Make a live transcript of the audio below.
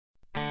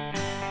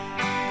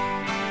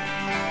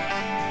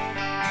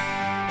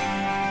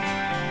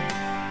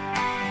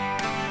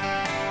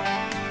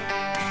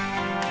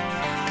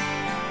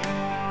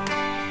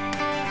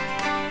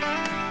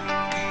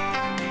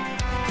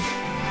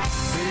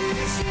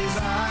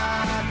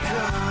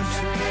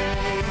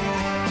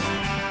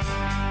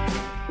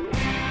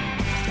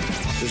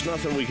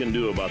nothing we can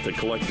do about the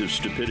collective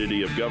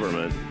stupidity of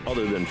government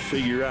other than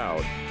figure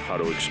out how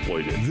to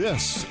exploit it.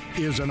 This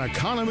is an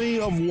economy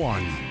of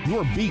one,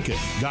 your beacon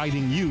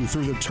guiding you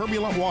through the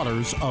turbulent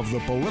waters of the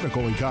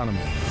political economy.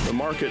 The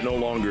market no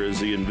longer is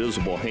the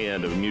invisible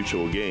hand of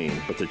mutual gain,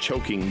 but the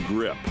choking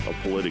grip of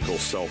political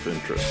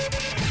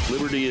self-interest.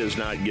 Liberty is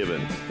not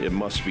given, it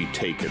must be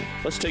taken.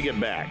 Let's take it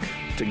back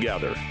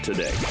together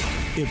today.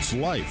 It's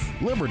life,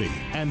 liberty,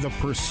 and the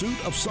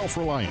pursuit of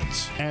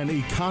self-reliance. An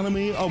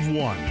economy of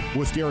one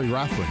with Gary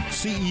Rathbun,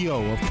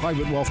 CEO of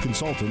Private Wealth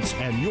Consultants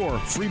and your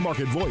free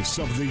market voice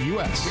of the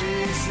U.S.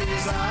 This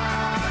is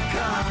our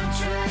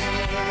country.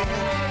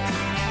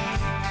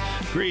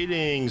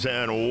 Greetings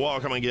and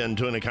welcome again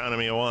to An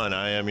Economy of One.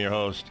 I am your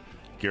host,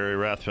 Gary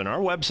Rathbun. Our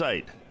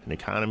website,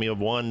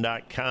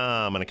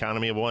 aneconomyofoone.com,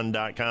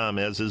 aneconomyofoone.com,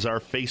 as is our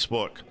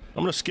Facebook.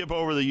 I'm going to skip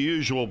over the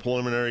usual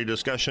preliminary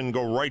discussion,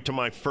 go right to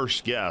my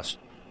first guest.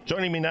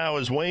 Joining me now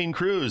is Wayne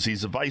Cruz.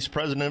 He's the Vice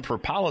President for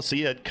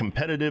Policy at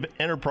Competitive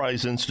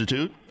Enterprise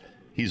Institute.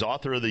 He's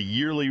author of the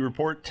yearly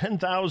report,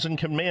 10,000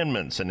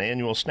 Commandments, an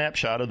annual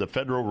snapshot of the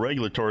federal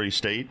regulatory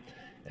state.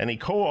 And he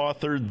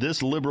co-authored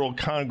This Liberal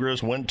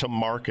Congress Went to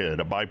Market,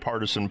 a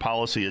bipartisan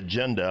policy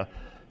agenda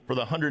for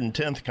the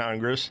 110th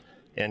Congress,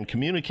 and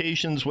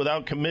Communications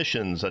Without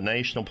Commissions, a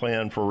national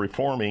plan for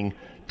reforming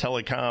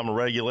telecom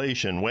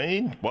regulation.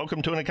 Wayne,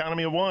 welcome to An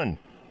Economy of One.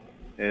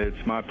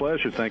 It's my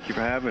pleasure. Thank you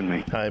for having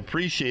me. I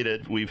appreciate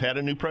it. We've had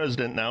a new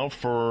president now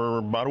for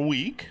about a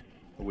week.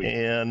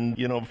 And,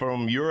 you know,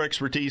 from your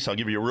expertise, I'll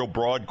give you a real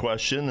broad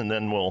question, and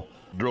then we'll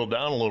drill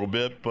down a little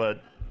bit.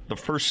 But the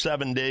first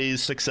 7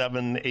 days, 6,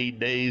 7, 8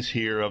 days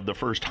here of the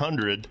first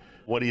 100,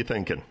 what are you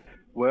thinking?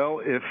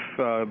 Well, if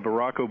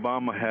Barack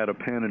Obama had a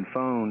pen and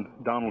phone,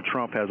 Donald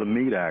Trump has a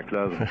meat axe,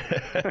 doesn't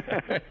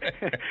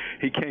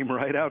he? He came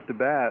right out the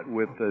bat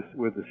with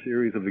a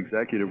series of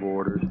executive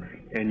orders.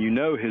 And you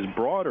know his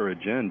broader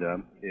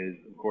agenda is,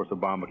 of course,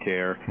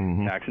 Obamacare,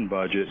 tax and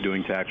budget,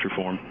 doing tax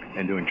reform,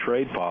 and doing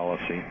trade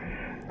policy.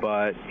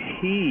 But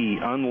he,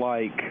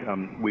 unlike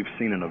we've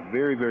seen in a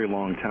very, very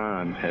long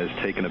time, has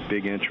taken a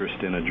big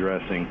interest in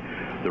addressing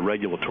the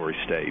regulatory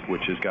state,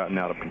 which has gotten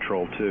out of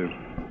control, too.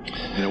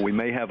 You know, we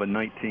may have a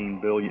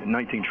 $19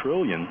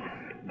 trillion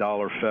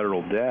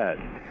federal debt,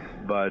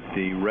 but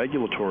the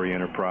regulatory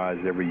enterprise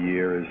every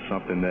year is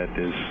something that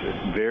is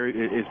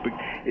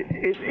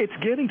it's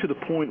getting to the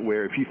point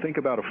where if you think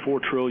about a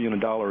 $4 trillion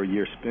a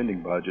year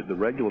spending budget, the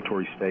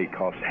regulatory state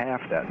costs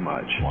half that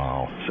much.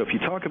 Wow. So if you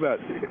talk about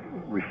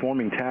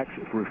reforming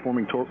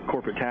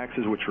corporate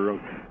taxes, which are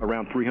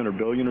around $300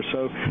 billion or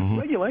so,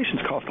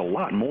 regulations cost a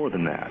lot more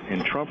than that.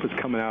 And Trump is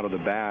coming out of the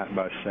bat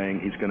by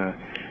saying he's going to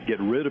get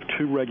rid of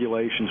 2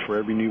 regulations for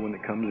every new one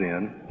that comes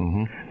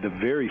in. The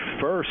very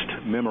first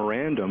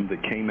memorandum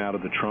that came out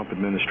of the Trump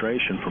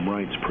administration from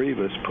Reince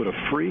Priebus put a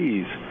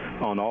freeze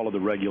on all of the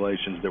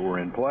regulations that are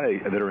in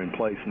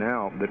place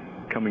now that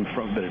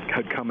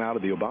had come out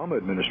of the Obama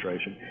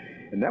administration.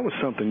 And that was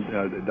something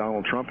that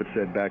Donald Trump had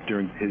said back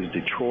during his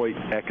Detroit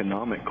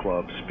Economic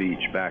Club speech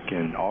back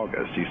in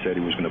August. He said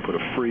he was going to put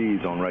a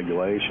freeze on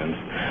regulations.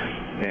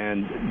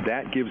 And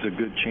that gives a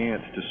good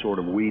chance to sort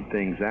of weed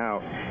things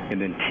out and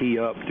then tee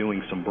up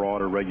doing some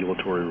broader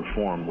regulatory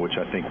reform, which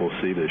I think we'll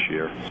see this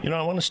year. You know,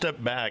 I want to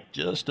step back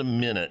just a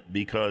minute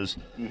because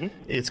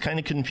it's kind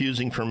of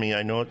confusing for me.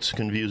 I know it's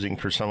confusing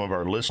for some of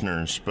our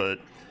listeners, but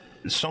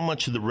so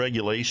much of the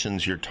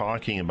regulations you're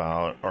talking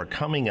about are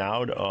coming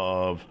out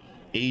of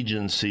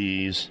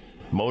agencies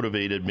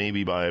motivated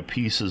maybe by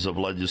pieces of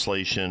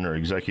legislation or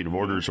executive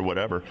orders or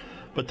whatever.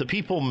 But the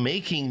people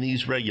making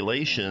these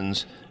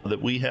regulations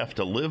that we have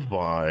to live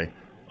by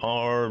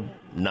are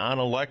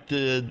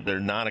non-elected, they're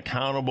not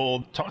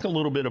accountable. Talk a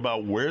little bit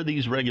about where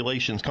these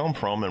regulations come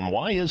from and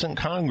why isn't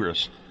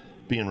Congress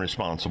being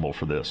responsible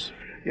for this?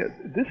 Yeah,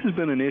 this has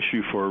been an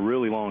issue for a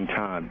really long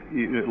time.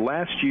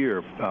 Last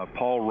year,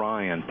 Paul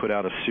Ryan put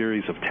out a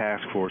series of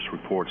task force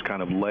reports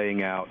kind of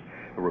laying out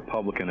a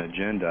Republican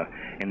agenda.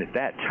 And at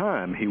that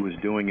time, he was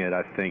doing it,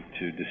 I think,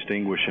 to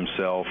distinguish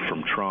himself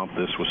from Trump.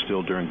 This was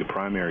still during the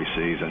primary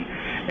season,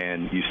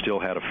 and you still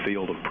had a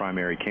field of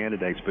primary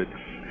candidates. But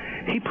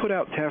he put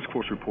out task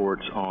force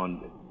reports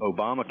on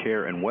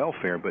Obamacare and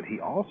welfare, but he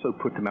also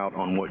put them out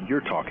on what you're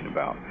talking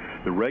about,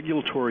 the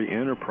regulatory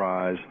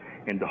enterprise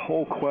and the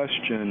whole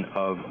question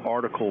of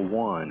Article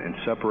 1 and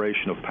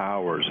separation of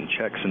powers and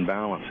checks and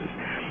balances.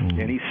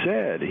 And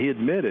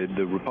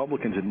the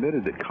Republicans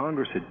admitted that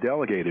Congress had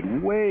delegated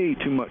way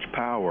too much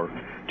power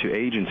to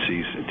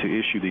agencies to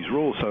issue these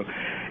rules. So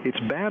it's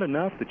bad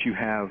enough that you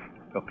have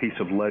a piece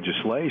of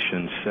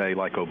legislation, say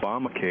like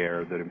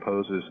Obamacare, that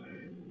imposes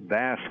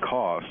vast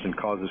costs and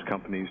causes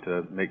companies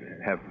to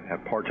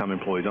have part-time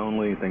employees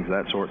only, things of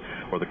that sort,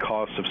 or the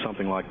cost of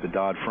something like the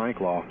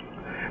Dodd-Frank law.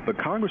 But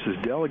Congress has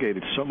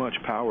delegated so much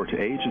power to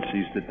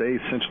agencies that they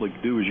essentially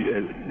do,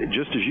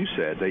 just as you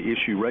said, they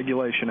issue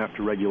regulation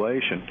after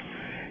regulation.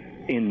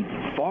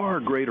 in far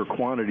greater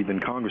quantity than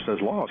Congress does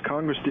laws.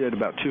 Congress did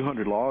about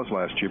 200 laws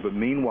last year, but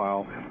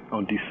meanwhile,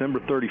 on December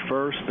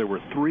 31st, there were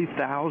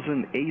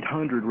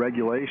 3,800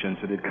 regulations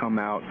that had come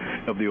out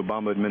of the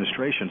Obama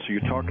administration. So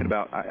you're talking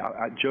about,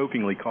 I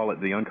jokingly call it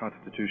the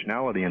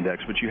unconstitutionality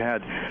index, but you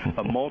had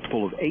a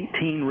multiple of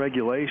 18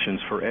 regulations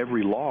for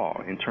every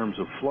law in terms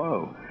of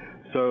flow.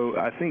 So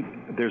I think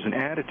there's an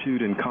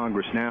attitude in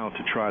Congress now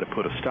to try to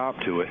put a stop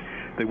to it.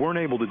 They weren't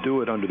able to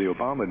do it under the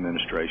Obama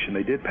administration.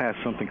 They did pass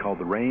something called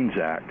the REINS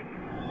Act,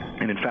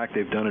 and in fact,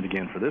 they've done it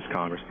again for this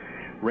Congress.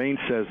 REINS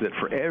says that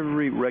for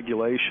every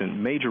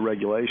regulation, major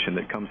regulation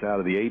that comes out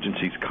of the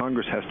agencies,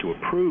 Congress has to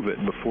approve it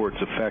before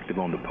it's effective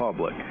on the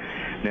public.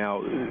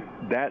 Now,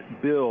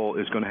 that bill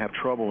is going to have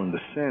trouble in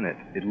the Senate,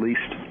 at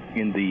least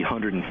in the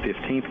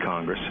 115th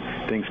Congress.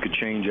 Things could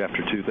change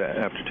after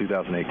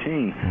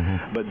 2018,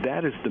 but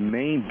that is the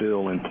main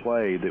bill in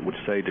play that would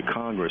say to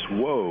Congress,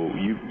 whoa,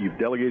 you've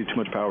delegated too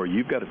much power,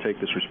 you've got to take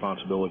this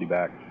responsibility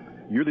back.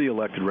 You're the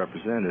elected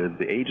representative.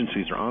 The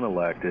agencies are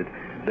unelected.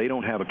 They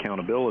don't have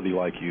accountability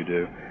like you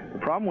do. The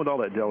problem with all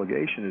that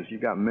delegation is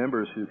you've got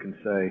members who can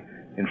say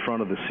in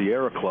front of the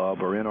Sierra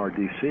Club or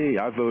NRDC,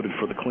 I voted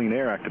for the Clean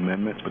Air Act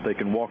amendments, but they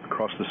can walk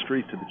across the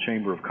street to the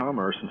Chamber of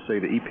Commerce and say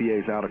the EPA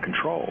is out of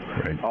control.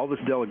 Right. All this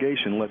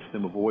delegation lets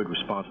them avoid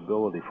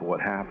responsibility for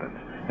what happens,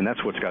 and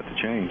that's what's got to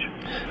change.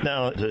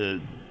 Now, to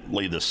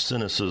lay the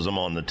cynicism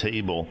on the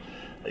table,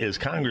 is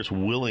Congress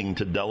willing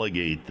to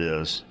delegate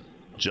this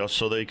just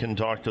so they can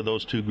talk to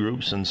those two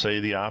groups and say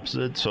the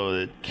opposite, so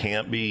it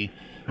can't be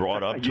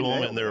brought up to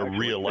them in their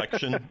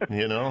reelection?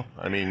 You know,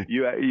 I mean,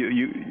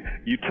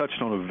 you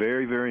touched on a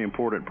very, very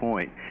important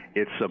point.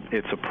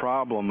 It's a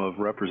problem of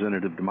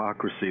representative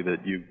democracy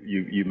that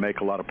you make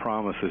a lot of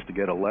promises to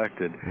get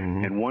elected,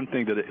 and one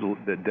thing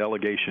that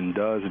delegation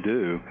does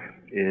do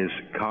is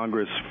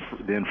Congress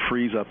then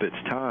frees up its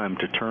time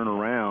to turn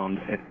around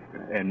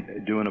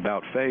and do an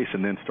about face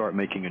and then start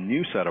making a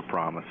new set of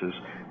promises,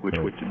 which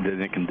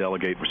then it can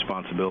delegate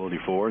responsibility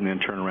for and then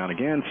turn around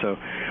again. So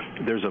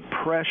there's a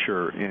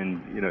pressure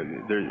in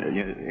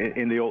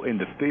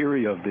the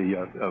theory of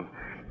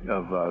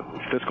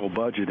fiscal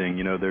budgeting.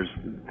 There's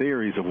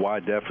theories of why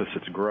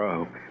deficits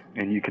grow,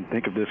 and you can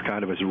think of this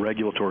kind of as a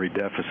regulatory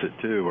deficit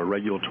too, or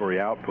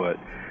regulatory output.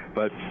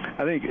 But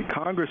I think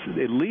Congress,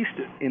 at least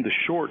in the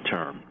short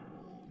term,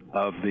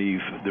 of the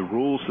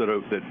rules that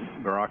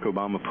Barack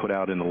Obama put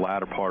out in the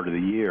latter part of the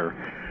year,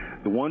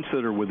 the ones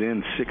that are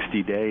within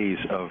 60 days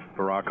of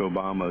Barack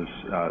Obama's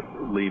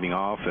leaving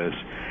office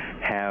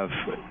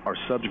are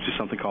subject to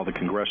something called the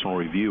Congressional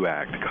Review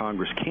Act.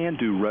 Congress can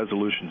do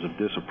resolutions of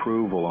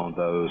disapproval on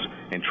those,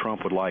 and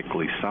Trump would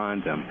likely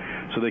sign them.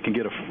 So they can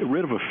get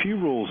rid of a few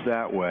rules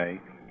that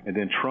way, and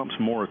then Trump's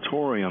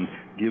moratorium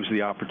gives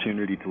the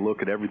opportunity to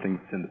look at everything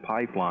that's in the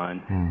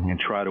pipeline and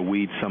try to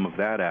weed some of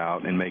that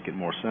out and make it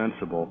more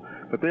sensible.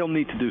 But they'll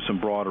need to do some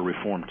broader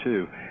reform,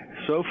 too.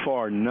 So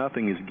far,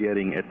 nothing is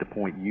getting at the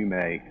point you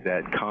make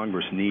that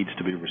Congress needs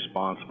to be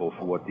responsible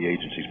for what the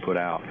agencies put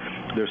out.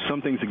 There's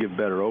some things that give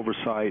better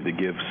oversight, that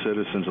give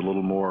citizens a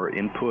little more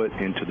input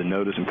into the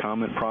notice and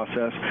comment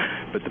process.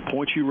 But the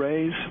point you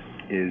raise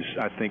is,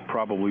 I think,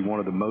 probably one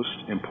of the most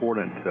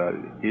important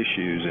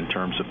issues in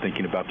terms of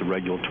thinking about the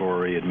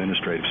regulatory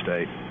administrative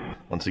state.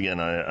 Once again,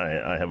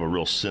 I have a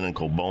real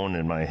cynical bone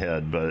in my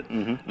head, but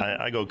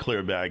I go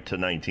clear back to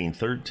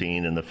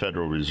 1913 and the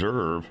Federal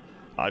Reserve.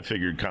 I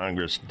figured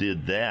Congress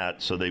did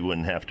that so they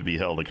wouldn't have to be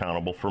held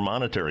accountable for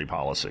monetary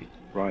policy.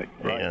 Right.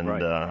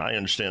 I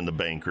understand the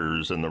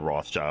bankers and the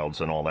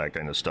Rothschilds and all that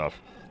kind of stuff,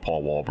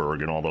 Paul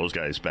Wahlberg and all those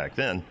guys back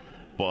then,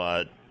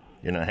 but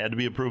it had to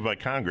be approved by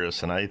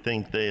Congress, and I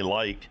think they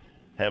like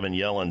having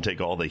Yellen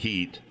take all the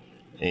heat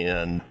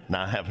and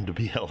not having to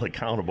be held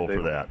accountable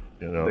for that.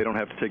 They don't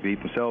have to take the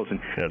heat themselves.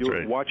 And That's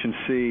right. Watch and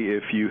see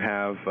if you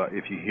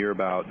hear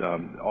about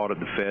audit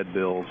the Fed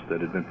bills that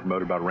have been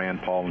promoted by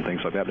Rand Paul and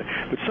things like that.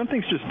 But some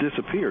things just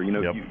disappear.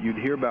 You'd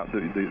hear about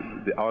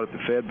the audit the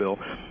Fed bill,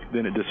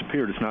 then it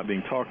disappeared. It's not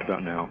being talked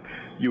about now.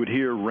 You would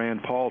hear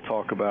Rand Paul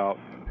talk about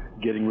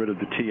getting rid of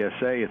the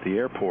TSA at the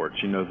airports,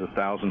 the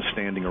 1,000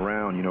 standing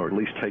around, or at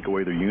least take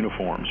away their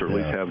uniforms, or at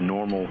least have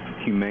normal,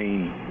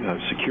 humane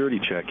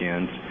security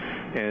check-ins.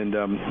 And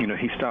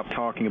he stopped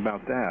talking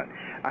about that.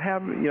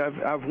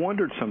 I've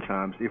wondered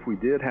sometimes if we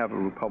did have a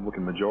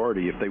Republican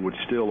majority, if they would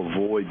still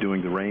avoid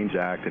doing the REINS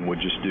Act and would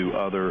just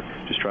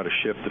try to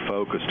shift the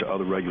focus to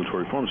other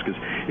regulatory reforms. Because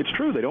it's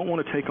true, they don't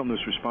want to take on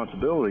this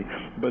responsibility,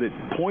 but it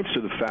points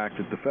to the fact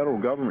that the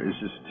federal government is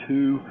just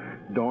too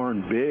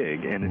darn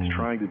big, and it's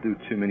trying to do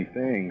too many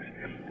things.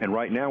 And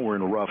right now we're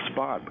in a rough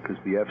spot because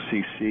the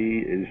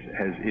FCC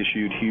has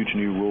issued huge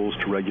new rules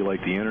to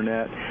regulate the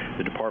Internet.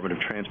 The Department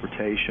of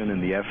Transportation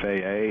and the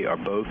FAA are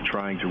both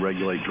trying to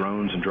regulate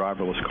drones and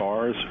driverless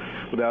cars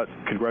without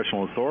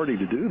congressional authority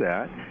to do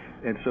that.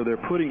 And so they're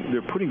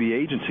putting the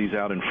agencies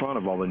out in front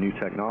of all the new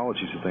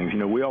technologies and things.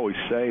 We always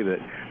say that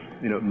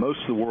most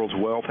of the world's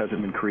wealth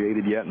hasn't been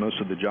created yet. Most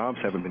of the jobs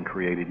haven't been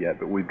created yet.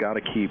 But we've got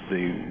to keep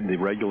the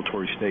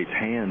regulatory state's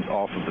hands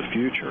off of the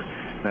future.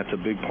 That's a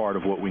big part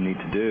of what we need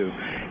to do.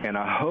 And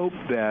I hope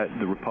that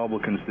the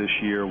Republicans this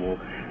year will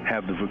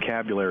have the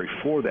vocabulary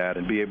for that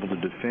and be able to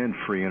defend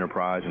free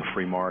enterprise and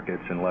free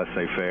markets and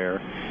laissez-faire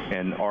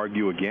and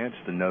argue against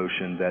the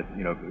notion that,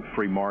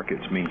 free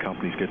markets mean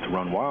companies get to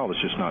run wild.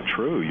 It's just not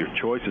true. Your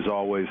choice is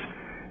always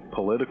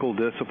political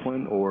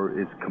discipline or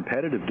is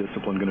competitive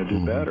discipline going to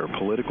do better?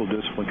 Political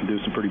discipline can do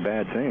some pretty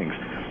bad things.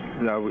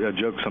 I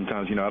joke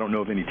sometimes, I don't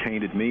know of any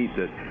tainted meat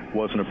that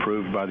wasn't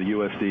approved by the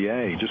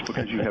USDA. Just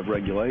because you have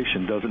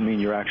regulation doesn't mean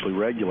you're actually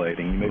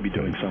regulating. You may be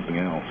doing something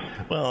else.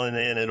 Well, and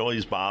it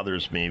always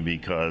bothers me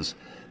because,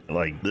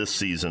 like this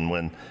season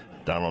when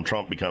Donald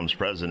Trump becomes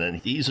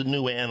president, he's a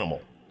new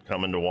animal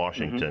coming to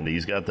Washington.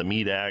 He's got the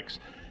meat axe,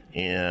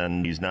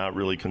 and he's not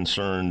really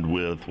concerned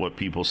with what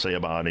people say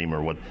about him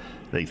or what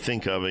they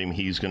think of him.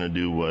 He's going to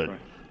do what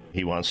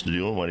he wants to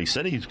do and what he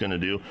said he's going to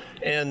do.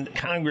 And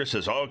Congress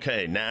says,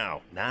 okay,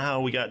 now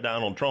we got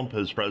Donald Trump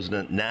as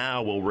president.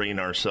 Now we'll rein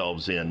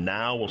ourselves in.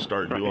 Now we'll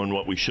start doing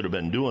what we should have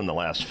been doing the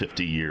last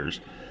 50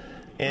 years.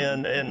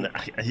 And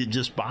it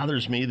just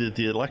bothers me that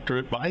the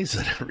electorate buys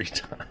it every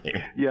time.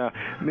 Yeah,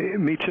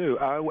 me too.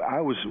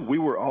 We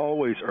were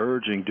always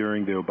urging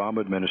during the Obama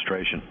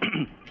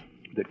administration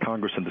that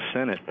Congress and the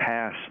Senate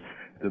pass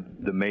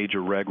the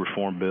major reg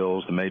reform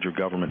bills, the major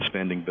government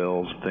spending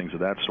bills, things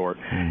of that sort,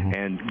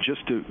 and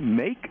just to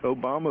make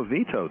Obama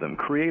veto them,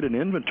 create an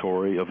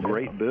inventory of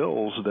great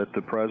bills that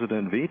the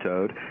president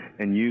vetoed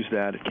and use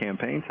that at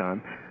campaign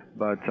time.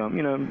 But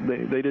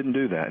they didn't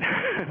do that.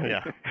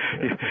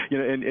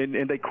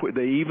 And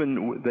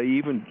they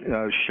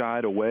even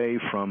shied away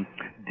from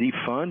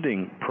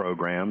defunding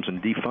programs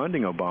and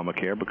defunding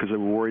Obamacare because they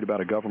were worried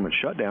about a government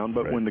shutdown.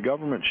 But when the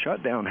government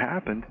shutdown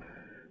happened,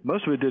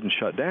 most of it didn't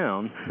shut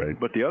down,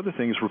 but the other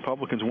thing is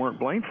Republicans weren't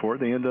blamed for it.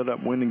 They ended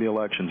up winning the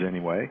elections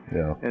anyway.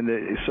 Yeah. And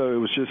so it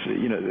was just,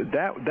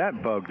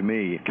 that bugged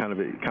me, kind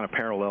of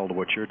parallel to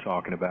what you're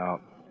talking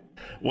about.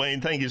 Wayne,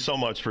 thank you so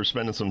much for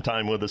spending some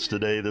time with us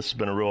today. This has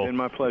been a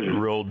my pleasure.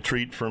 Real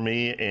treat for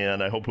me,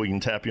 and I hope we can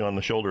tap you on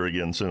the shoulder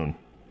again soon.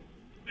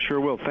 Sure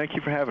will. Thank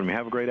you for having me.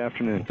 Have a great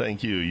afternoon.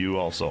 Thank you. You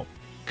also.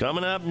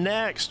 Coming up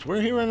next,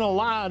 we're hearing a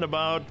lot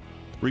about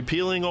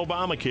repealing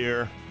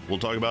Obamacare. We'll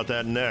talk about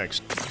that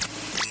next.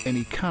 An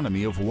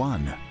Economy of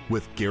One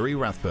with Gary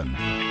Rathbun.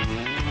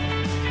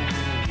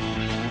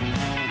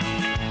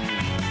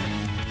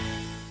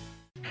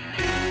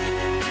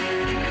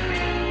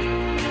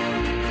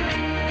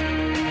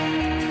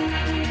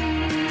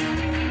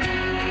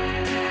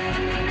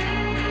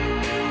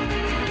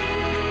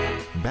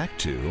 Back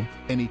to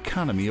An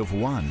Economy of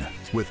One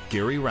with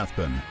Gary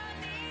Rathbun.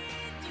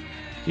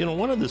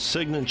 One of the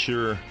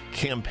signature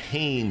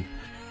campaign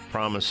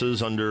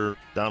promises under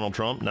Donald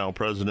Trump, now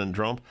President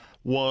Trump,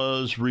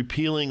 was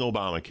repealing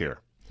Obamacare.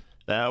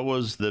 That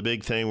was the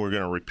big thing. We're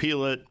going to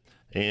repeal it,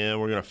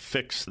 and we're going to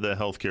fix the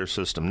healthcare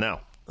system.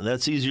 Now,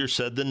 that's easier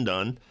said than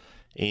done,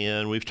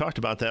 and we've talked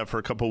about that for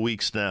a couple of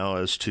weeks now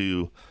as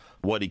to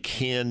what he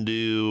can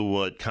do,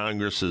 what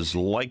Congress is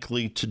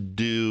likely to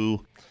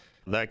do,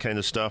 that kind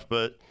of stuff.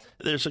 But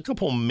there's a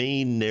couple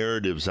main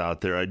narratives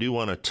out there I do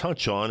want to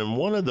touch on, and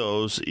one of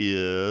those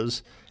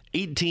is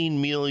 18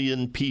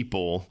 million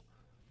people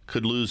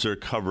could lose their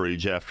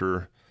coverage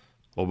after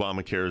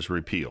Obamacare's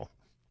repeal.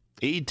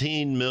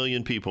 18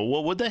 million people.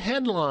 Well, would the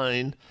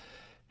headline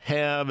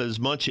have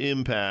as much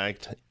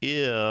impact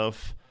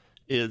if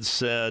it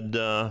said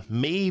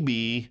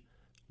maybe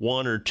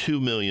 1 or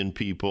 2 million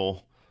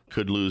people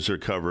could lose their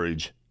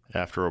coverage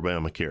after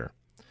Obamacare?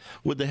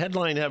 Would the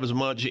headline have as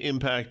much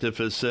impact if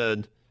it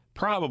said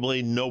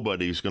probably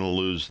nobody's going to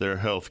lose their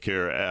health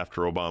care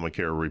after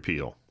Obamacare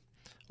repeal?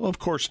 Well, of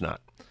course not.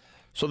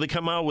 So they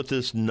come out with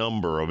this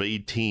number of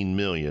 18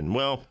 million.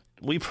 Well,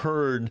 we've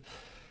heard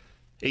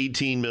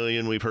 18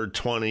 million, we've heard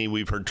 20,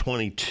 we've heard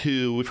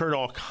 22, we've heard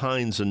all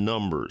kinds of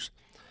numbers.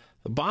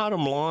 The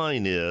bottom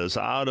line is,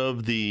 out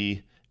of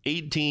the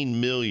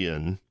 18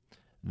 million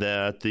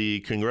that the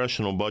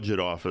Congressional Budget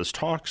Office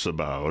talks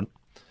about,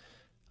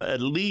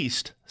 at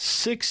least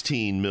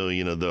 16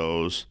 million of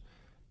those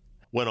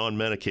went on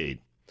Medicaid.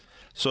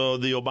 So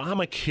the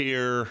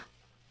Obamacare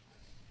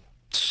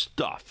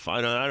stuff, I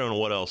don't know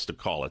what else to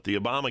call it, the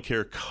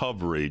Obamacare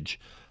coverage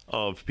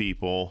of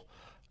people,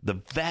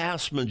 the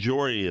vast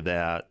majority of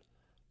that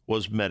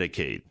was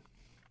Medicaid.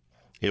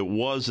 It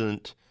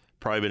wasn't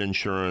private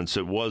insurance.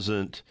 It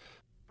wasn't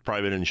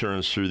private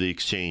insurance through the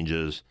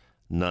exchanges.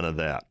 None of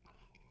that.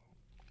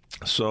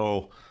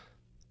 So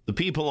the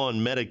people on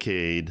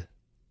Medicaid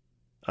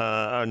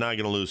are not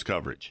going to lose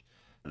coverage.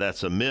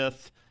 That's a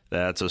myth.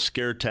 That's a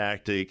scare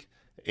tactic.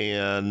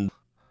 And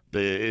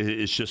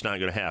it's just not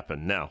going to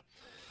happen. Now,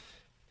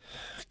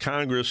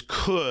 Congress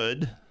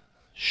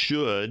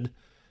should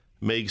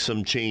make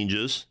some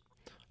changes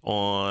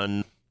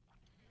on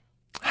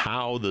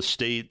how the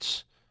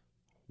states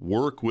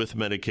work with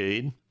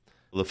Medicaid,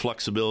 the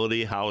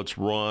flexibility, how it's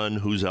run,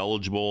 who's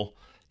eligible,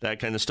 that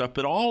kind of stuff.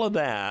 But all of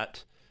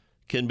that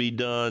can be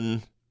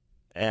done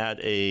at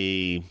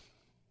a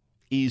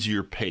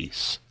easier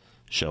pace,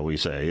 shall we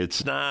say.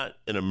 It's not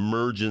an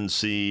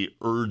emergency,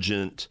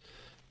 urgent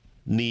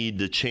need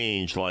to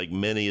change like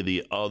many of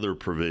the other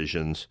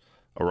provisions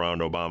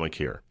around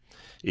Obamacare.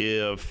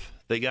 If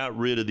they got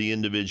rid of the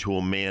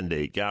individual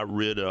mandate, got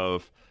rid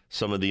of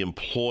some of the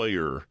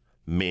employer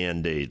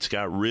mandates,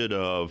 got rid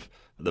of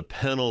the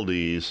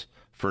penalties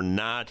for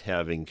not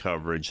having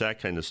coverage, that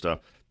kind of stuff,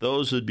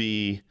 those would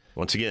be,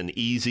 once again,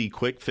 easy,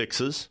 quick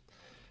fixes.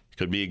 It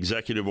could be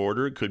executive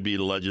order, it could be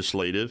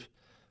legislative,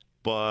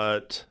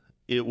 but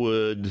it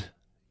would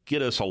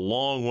get us a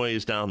long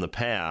ways down the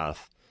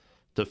path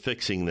to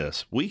fixing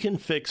this. We can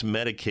fix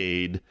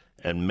Medicaid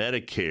and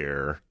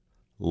Medicare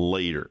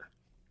later.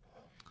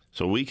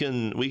 So we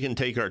can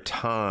take our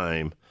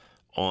time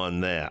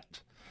on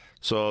that.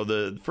 So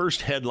the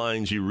first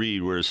headlines you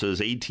read where it says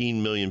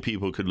 18 million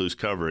people could lose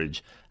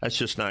coverage, that's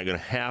just not going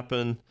to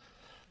happen.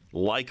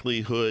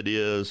 Likelihood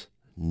is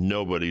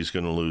nobody's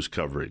going to lose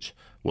coverage.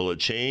 Will it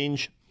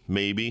change?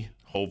 Maybe,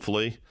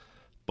 hopefully,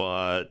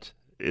 but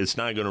it's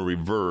not going to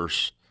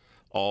reverse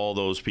all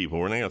those people.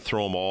 We're not going to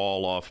throw them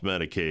all off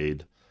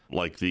Medicaid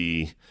like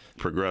the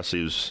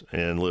progressives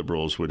and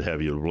liberals would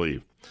have you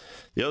believe.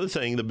 The other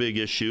thing, the big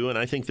issue, and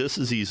I think this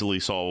is easily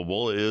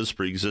solvable, is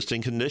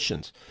pre-existing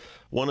conditions.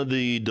 One of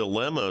the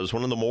dilemmas,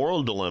 one of the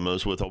moral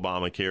dilemmas with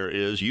Obamacare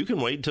is you can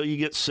wait until you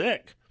get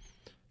sick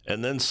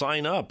and then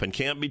sign up and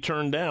can't be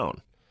turned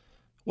down.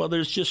 Well,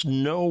 there's just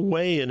no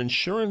way an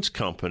insurance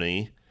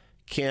company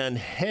can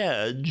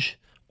hedge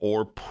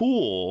or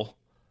pool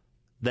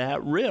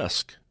that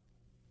risk.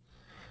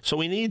 So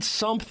we need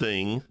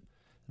something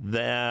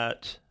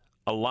that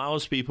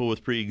allows people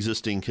with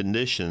pre-existing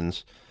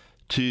conditions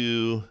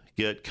to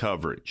get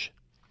coverage.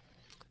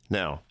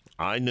 Now,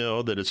 I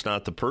know that it's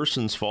not the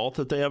person's fault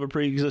that they have a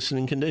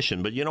pre-existing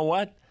condition, but you know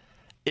what?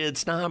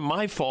 It's not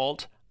my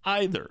fault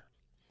either.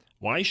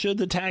 Why should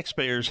the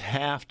taxpayers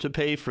have to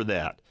pay for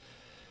that?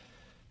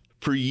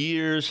 For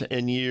years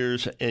and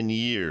years and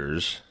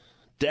years,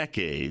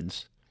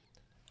 decades,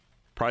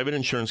 private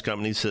insurance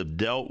companies have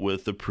dealt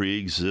with the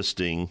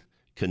pre-existing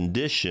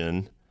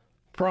condition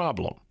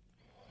problem.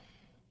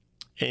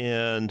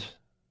 And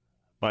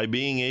by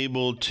being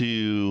able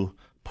to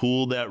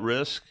pool that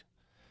risk,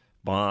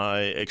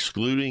 by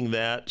excluding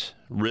that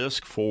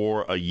risk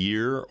for a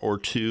year or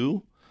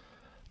two,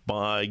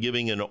 by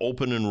giving an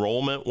open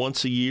enrollment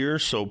once a year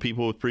so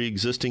people with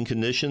pre-existing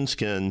conditions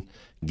can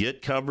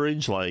get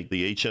coverage like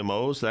the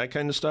HMOs, that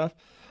kind of stuff,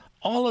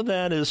 all of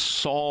that is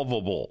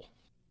solvable.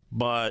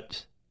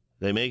 But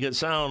they make it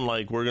sound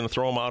like we're going to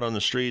throw them out on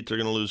the street, they're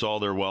going to lose all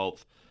their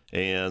wealth,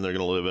 and they're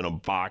going to live in a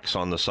box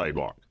on the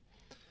sidewalk.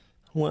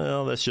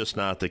 Well, that's just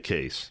not the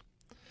case.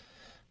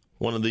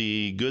 One of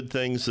the good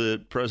things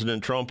that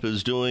President Trump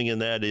is doing,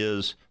 and that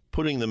is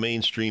putting the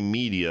mainstream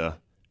media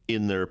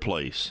in their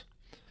place.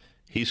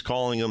 He's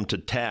calling them to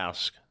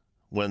task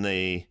when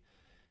they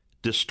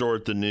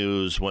distort the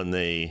news, when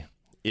they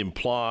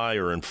imply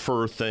or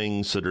infer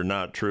things that are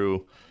not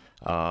true.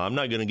 I'm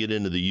not going to get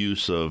into the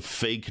use of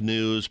fake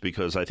news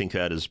because I think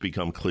that has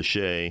become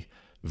cliche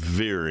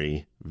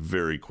very,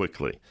 very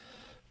quickly.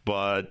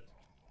 But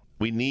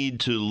we need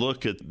to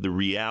look at the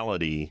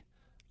reality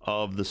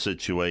of the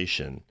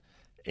situation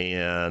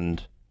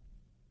and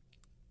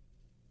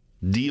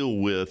deal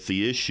with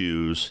the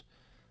issues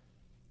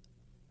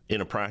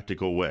in a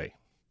practical way.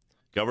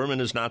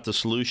 Government is not the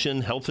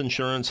solution. Health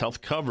insurance,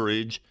 health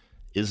coverage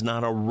is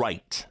not a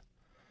right.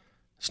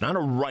 It's not a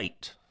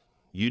right.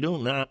 You do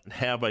not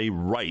have a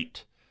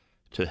right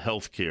to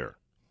health care.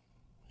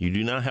 You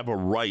do not have a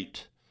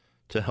right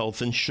to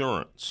health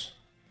insurance.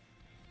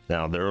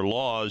 Now, there are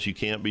laws you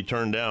can't be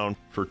turned down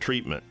for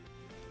treatment,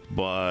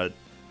 but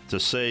to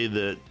say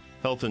that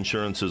health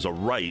insurance is a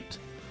right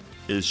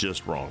is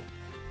just wrong.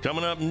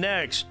 Coming up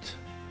next,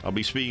 I'll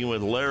be speaking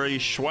with Larry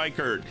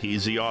Schweikart.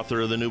 He's the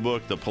author of the new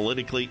book, The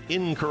Politically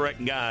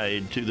Incorrect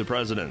Guide to the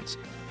Presidents.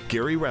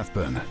 Gary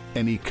Rathbun,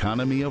 An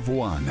Economy of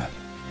One.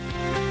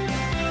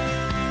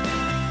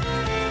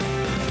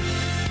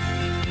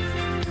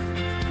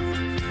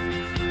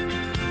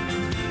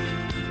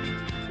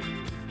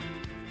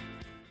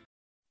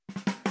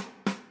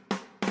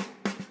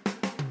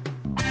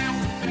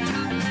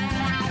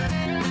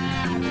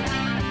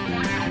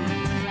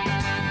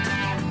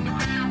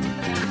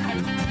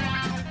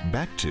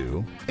 Back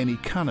to An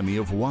Economy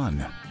of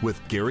One with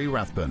Gary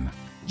Rathbun.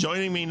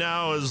 Joining me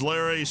now is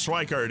Larry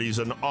Schweikart. He's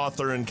an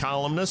author and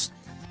columnist.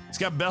 He's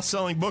got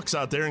best-selling books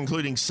out there,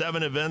 including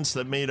 7 Events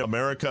That Made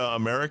America,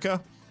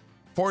 America,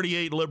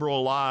 48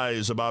 Liberal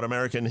Lies About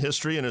American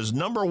History, and his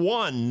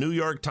 #1 New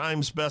York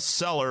Times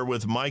bestseller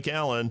with Mike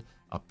Allen,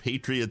 A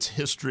Patriot's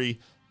History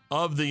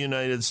of the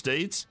United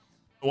States.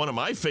 One of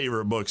my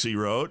favorite books he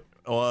wrote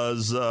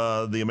was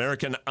The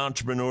American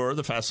Entrepreneur,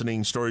 The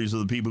Fascinating Stories of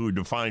the People Who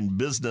Defined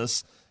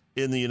Business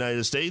in the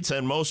United States,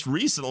 and most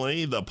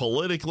recently, The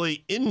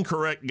Politically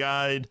Incorrect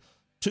Guide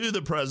to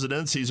the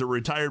Presidents. He's a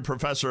retired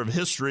professor of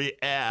history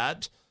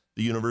at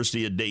the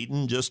University of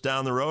Dayton, just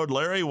down the road.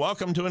 Larry,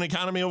 welcome to An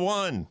Economy of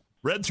One.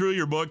 Read through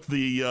your book,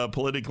 The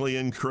Politically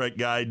Incorrect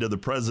Guide to the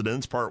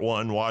Presidents, Part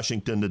 1,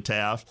 Washington to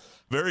Taft.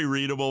 Very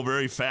readable,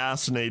 very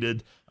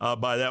fascinated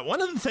by that.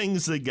 One of the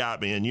things that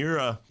got me, and you're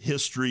a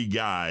history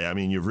guy. I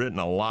mean, you've written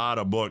a lot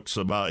of books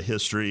about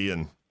history,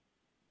 and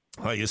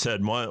like I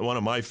said, one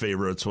of my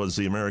favorites was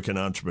The American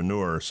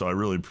Entrepreneur, so I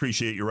really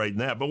appreciate you writing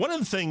that. But one of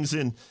the things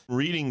in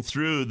reading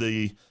through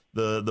the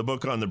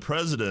book on the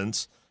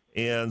presidents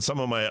and some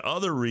of my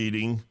other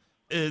reading,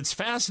 it's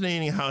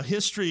fascinating how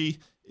history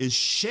is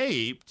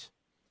shaped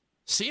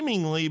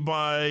seemingly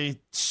by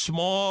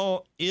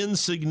small,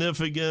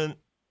 insignificant,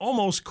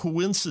 almost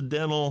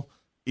coincidental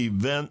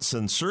events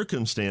and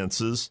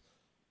circumstances.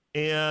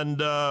 And,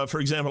 for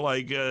example,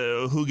 like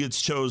who gets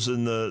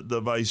chosen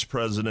the vice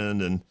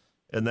president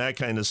and that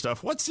kind of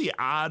stuff. What's the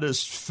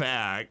oddest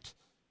fact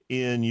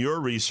in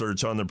your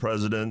research on the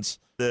presidents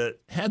that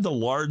had the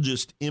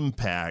largest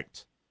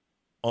impact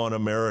on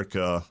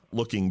America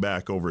looking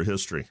back over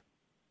history?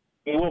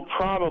 Well,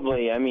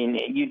 probably. I mean,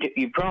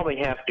 you probably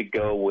have to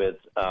go with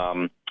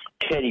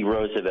Teddy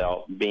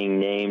Roosevelt being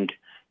named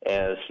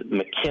as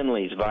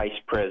McKinley's vice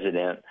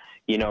president.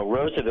 You know,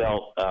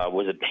 Roosevelt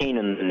was a pain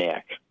in the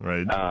neck.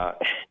 Right.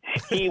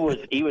 He was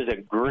a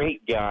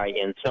great guy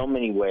in so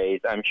many ways.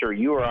 I'm sure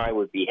you or I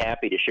would be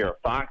happy to share a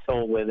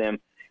foxhole with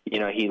him. You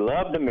know, he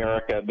loved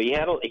America, but he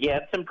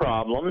had some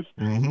problems.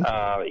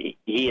 Mm-hmm.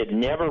 He had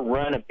never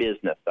run a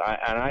business,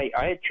 I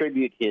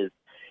attribute his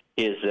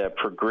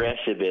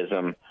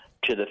progressivism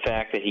to the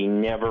fact that he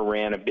never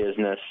ran a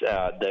business.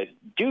 The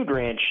Dude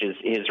Ranch,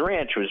 his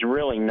ranch was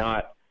really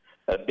not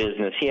a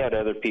business. He had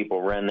other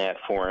people run that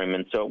for him,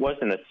 and so it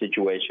wasn't a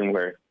situation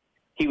where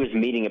he was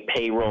meeting a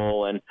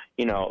payroll and,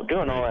 you know,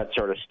 doing all that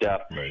sort of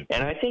stuff. Right.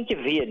 And I think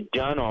if he had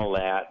done all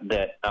that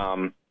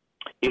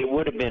it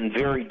would have been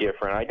very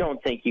different. I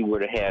don't think he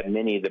would have had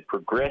many of the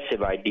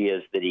progressive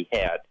ideas that he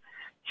had.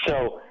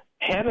 So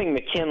having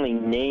McKinley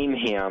name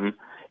him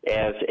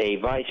as a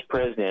vice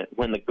president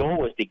when the goal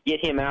was to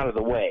get him out of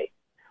the way,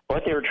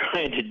 what they were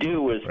trying to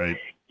do was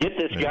get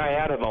this guy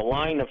out of the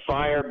line of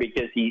fire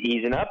because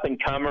he's an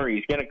up-and-comer.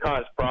 He's going to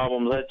cause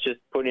problems. Let's just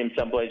put him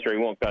someplace where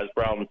he won't cause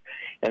problems.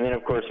 And then,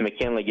 of course,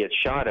 McKinley gets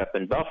shot up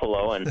in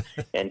Buffalo,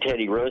 and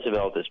Teddy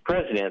Roosevelt is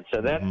president.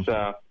 So that's,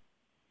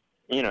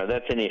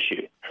 that's an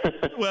issue.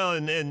 Well,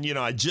 and you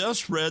know, I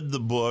just read the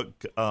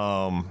book.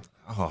 I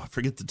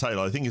forget the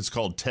title. I think it's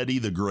called Teddy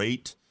the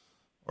Great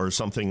or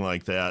something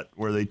like that,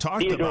 where they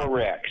talked about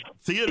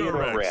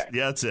Theodore Rex.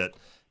 Yeah, that's it.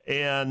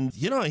 And,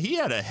 you know, he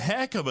had a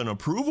heck of an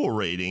approval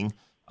rating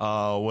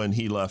when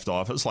he left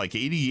office, like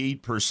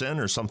 88%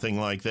 or something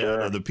like that.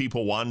 Sure. Of the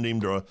people wanted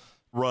him to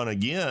run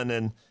again.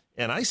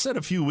 And I said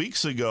a few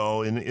weeks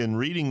ago in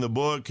reading the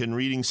book and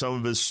reading some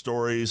of his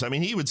stories, I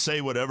mean, he would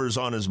say whatever's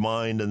on his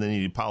mind and then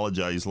he'd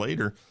apologize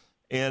later.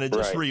 And it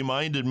just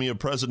reminded me of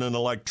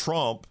President-elect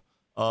Trump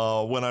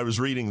when I was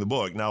reading the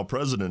book, now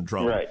President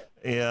Trump. Right.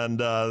 And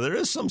there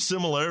is some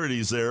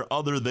similarities there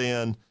other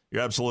than,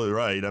 you're absolutely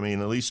right. I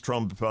mean, at least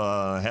Trump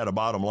had a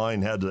bottom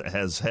line,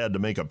 has had to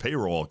make a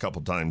payroll a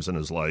couple times in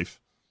his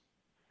life.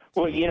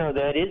 Well, you know,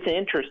 that is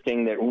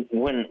interesting that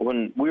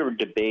when we were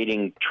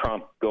debating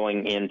Trump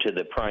going into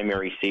the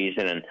primary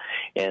season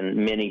and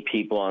many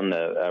people on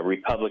the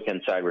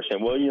Republican side were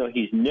saying, well, you know,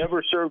 he's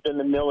never served in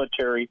the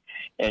military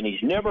and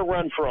he's never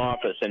run for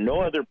office and no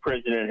other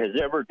president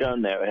has ever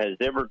done that, has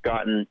ever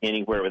gotten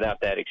anywhere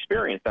without that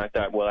experience. And I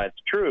thought, well, that's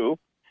true.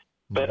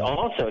 But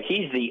also,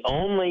 he's the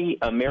only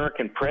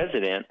American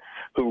president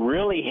who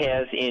really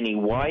has any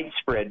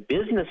widespread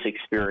business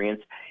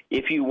experience.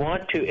 If you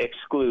want to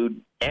exclude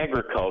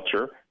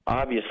agriculture,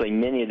 obviously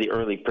many of the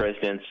early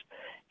presidents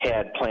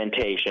had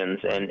plantations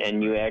and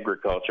knew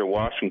agriculture.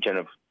 Washington,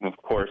 of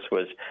course,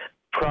 was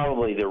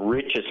probably the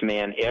richest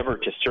man ever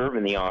to serve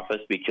in the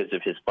office because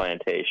of his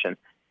plantation.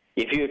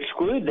 If you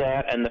exclude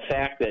that and the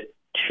fact that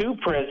two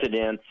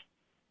presidents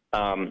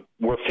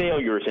were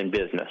failures in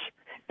business,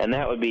 and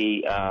that would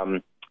be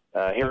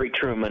Harry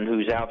Truman,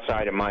 who's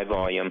outside of my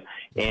volume,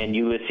 and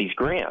Ulysses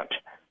Grant.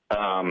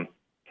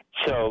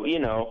 So, you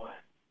know,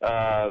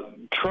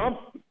 Trump,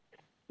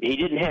 he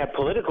didn't have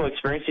political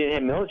experience, he didn't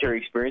have military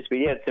experience, but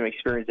he had some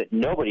experience that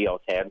nobody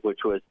else had, which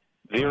was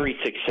very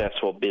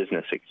successful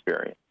business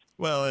experience.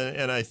 Well,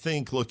 and I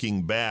think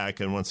looking back,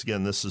 and once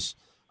again, this is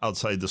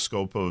outside the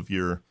scope of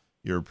your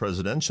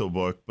presidential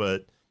book,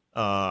 but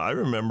I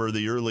remember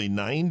the early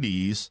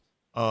 90s,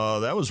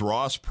 that was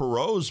Ross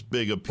Perot's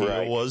big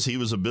appeal. Was he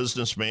was a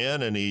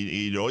businessman and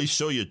he'd always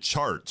show you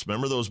charts.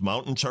 Remember those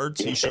mountain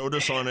charts? He showed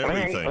us on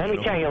everything. Let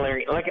me tell you,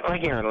 Larry. Look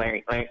here,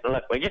 Larry.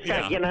 Look, we just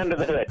got to get under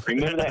the hood.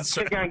 Remember that?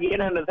 Just got to get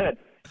under the hood.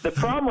 The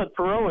problem with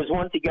Perot is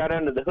once he got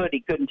under the hood,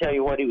 he couldn't tell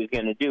you what he was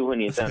going to do when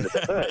he was under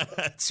the hood.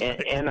 That's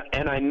right.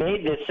 And I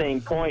made this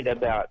same point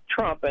about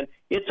Trump, and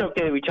it's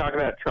okay we talk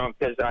about Trump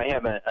because I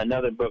have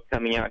another book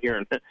coming out here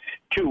in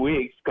 2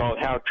 weeks called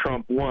How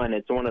Trump Won.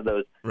 It's one of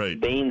those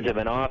banes of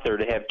an author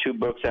to have two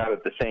books out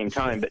at the same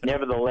time. But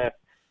nevertheless,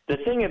 the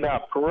thing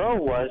about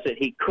Perot was that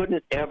he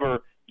couldn't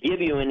ever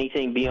give you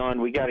anything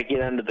beyond we got to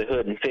get under the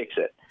hood and fix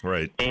it.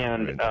 Right.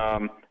 And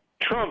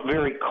Trump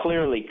very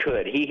clearly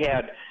could. He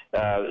had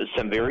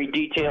some very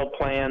detailed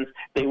plans.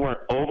 They weren't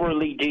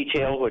overly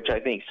detailed, which I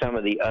think some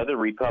of the other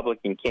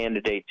Republican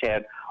candidates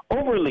had.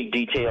 Overly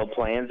detailed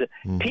plans.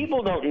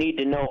 People don't need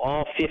to know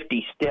all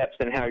 50 steps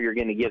and how you're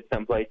going to get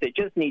someplace. They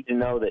just need to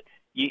know that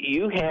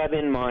you have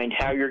in mind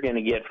how you're going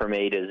to get from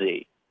A to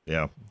Z.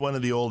 Yeah. One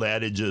of the old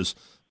adages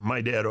my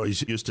dad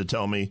always used to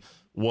tell me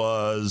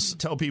was,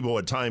 tell people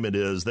what time it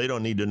is. They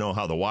don't need to know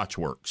how the watch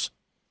works.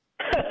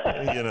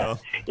 You know?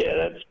 Yeah,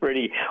 that's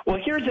pretty. Well,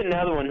 here's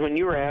another one. When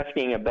you were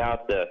asking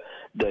about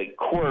the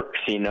quirks,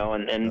 you know,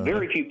 and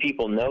very few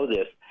people know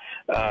this,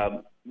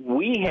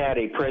 we had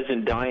a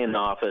president die in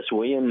office,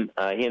 William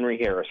Henry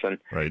Harrison,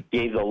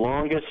 gave the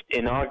longest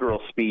inaugural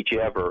speech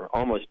ever,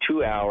 almost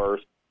 2 hours,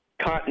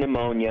 caught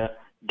pneumonia,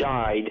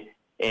 died,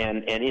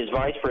 and his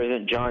vice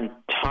president, John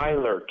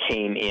Tyler,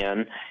 came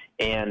in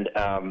and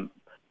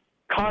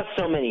caused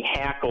so many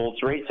hackles,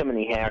 raised so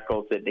many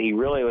hackles that he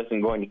really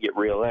wasn't going to get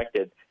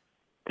reelected.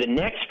 The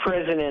next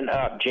president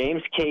up,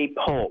 James K.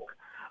 Polk,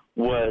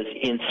 was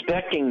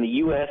inspecting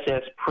the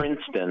USS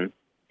Princeton,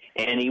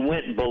 and he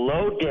went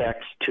below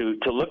decks to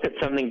look at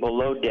something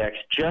below decks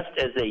just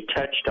as they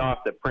touched off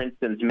the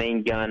Princeton's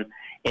main gun,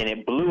 and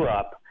it blew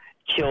up,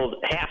 killed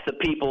half the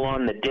people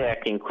on the deck,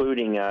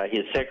 including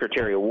his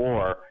Secretary of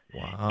War.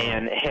 Wow.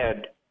 And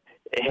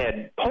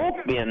had Polk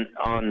been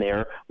on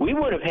there, we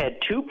would have had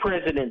 2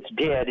 presidents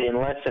dead in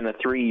less than a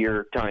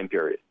 3-year time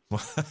period.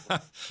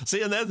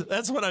 See, and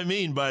that's what I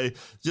mean by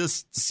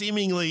just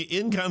seemingly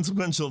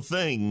inconsequential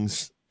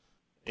things.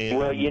 And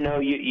well, you know,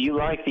 you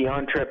like the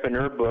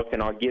Entrepreneur book,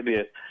 and I'll give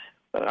you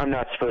 – I'm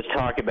not supposed to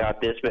talk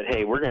about this, but,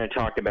 hey, we're going to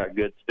talk about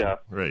good stuff.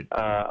 Right.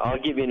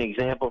 I'll give you an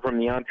example from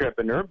the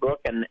Entrepreneur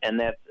book, and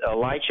that's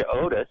Elisha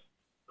Otis,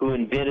 who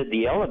invented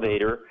the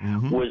elevator,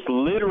 was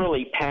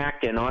literally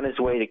packed and on his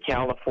way to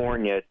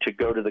California to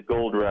go to the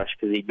gold rush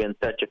because he'd been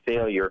such a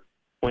failure,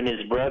 when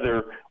his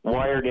brother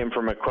wired him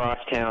from across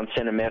town,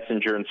 sent a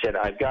messenger and said,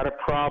 I've got a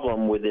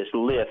problem with this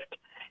lift.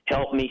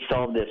 Help me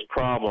solve this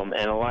problem.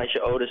 And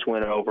Elisha Otis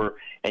went over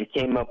and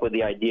came up with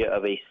the idea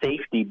of a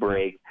safety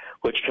brake,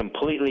 which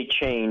completely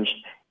changed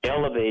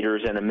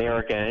elevators in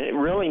America, and it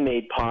really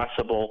made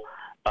possible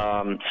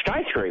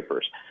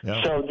skyscrapers.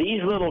 Yeah. So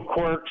these little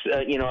quirks,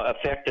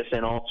 affect us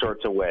in all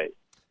sorts of ways.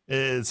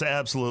 It's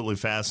absolutely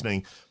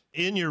fascinating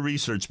in your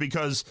research,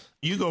 because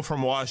you go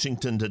from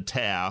Washington to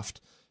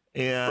Taft,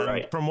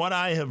 and from what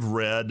I have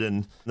read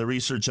and the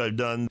research I've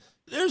done,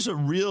 there's a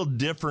real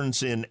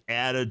difference in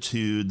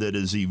attitude that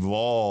has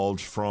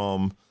evolved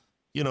from,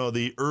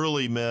 the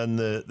early men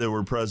that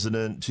were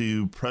president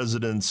to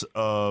presidents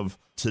of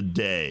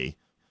today.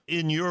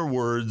 In your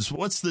words,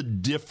 what's the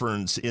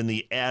difference in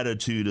the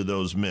attitude of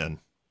those men?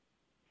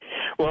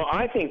 Well,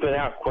 I think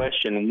without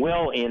question,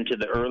 well into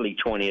the early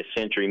 20th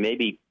century,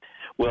 maybe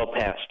well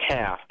past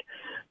Taft,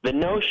 the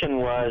notion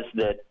was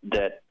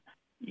that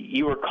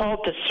you were called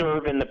to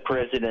serve in the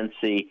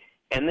presidency,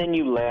 and then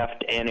you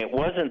left, and it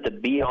wasn't the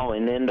be-all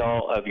and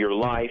end-all of your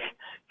life.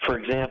 For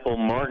example,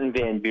 Martin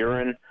Van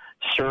Buren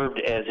served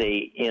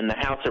in the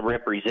House of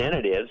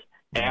Representatives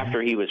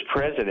after he was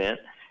president.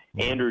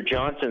 Andrew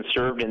Johnson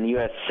served in the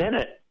U.S.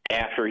 Senate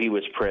after he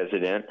was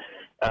president.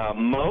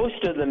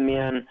 Most of the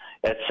men,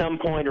 at some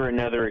point or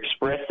another,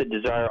 expressed the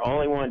desire, all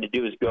they wanted to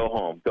do is go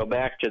home, go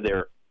back to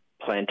their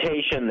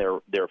plantation,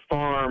 their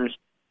farms,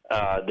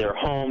 their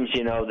homes,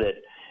 you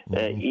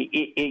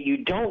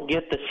don't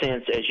get the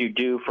sense, as you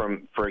do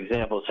from, for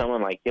example,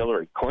 someone like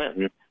Hillary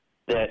Clinton,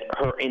 that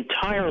her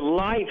entire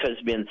life has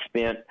been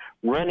spent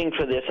running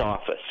for this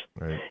office,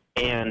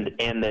 and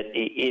that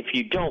if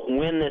you don't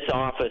win this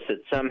office, that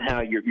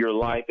somehow your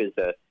life is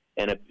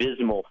an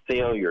abysmal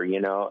failure,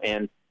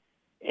 and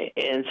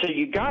so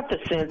you got the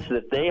sense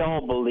that they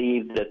all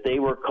believed that they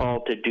were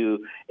called to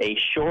do a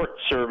short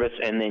service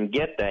and then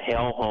get the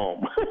hell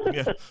home.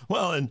 Yeah.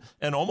 Well,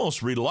 and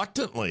almost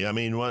reluctantly. I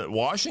mean,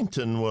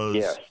 Washington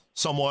was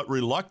somewhat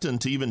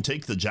reluctant to even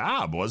take the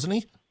job, wasn't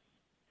he?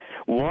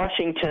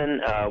 Washington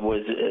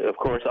was, of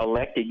course,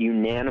 elected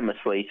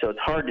unanimously, so it's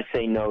hard to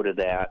say no to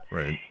that.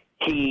 Right.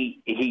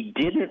 He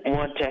didn't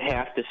want to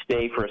have to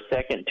stay for a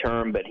second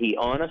term, but he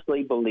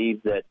honestly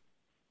believed that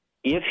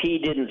if he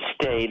didn't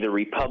stay, the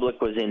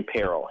Republic was in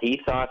peril. He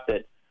thought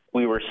that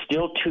we were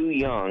still too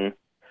young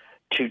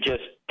to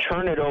just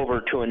turn it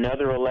over to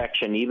another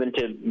election, even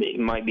to, it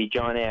might be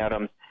John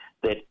Adams,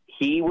 that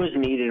he was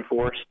needed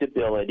for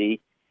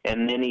stability.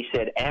 And then he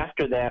said,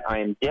 after that, I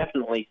am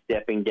definitely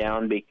stepping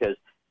down, because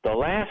the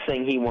last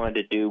thing he wanted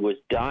to do was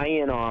die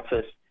in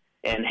office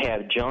and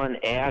have John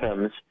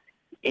Adams,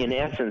 in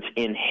essence,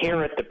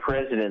 inherit the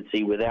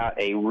presidency without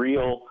a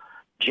real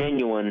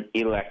genuine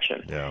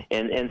election. Yeah.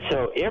 And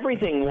so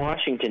everything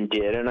Washington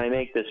did, and I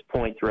make this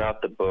point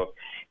throughout the book,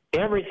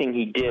 everything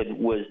he did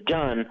was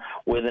done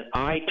with an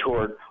eye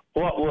toward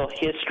what will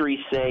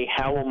history say,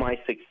 how will my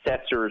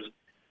successors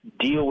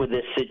deal with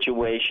this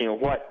situation,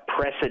 what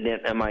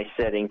precedent am I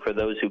setting for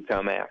those who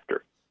come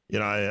after.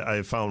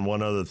 I found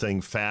one other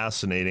thing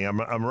fascinating.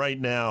 I'm right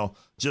now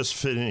just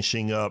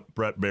finishing up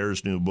Brett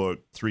Baer's new book,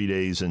 3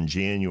 Days in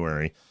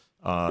January,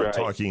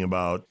 talking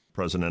about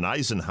President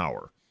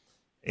Eisenhower.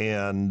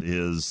 and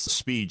his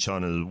speech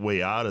on his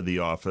way out of the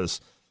office.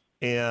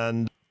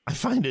 And I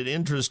find it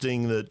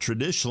interesting that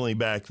traditionally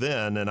back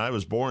then, and I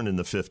was born in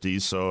the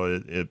 50s, so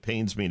it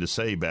pains me to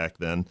say back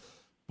then,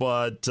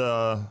 but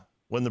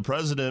when the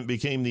president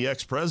became the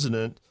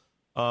ex-president,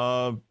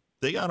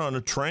 they got on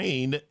a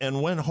train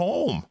and went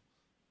home.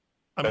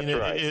 I mean,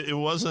 it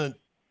wasn't,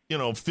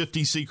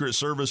 50 Secret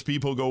Service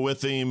people go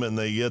with him and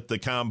they get the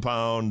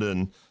compound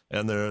and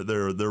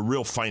their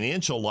real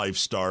financial life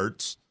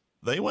starts.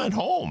 They went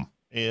home.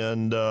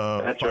 And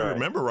if I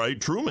remember right,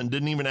 Truman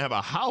didn't even have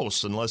a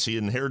house unless he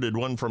inherited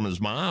one from his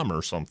mom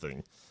or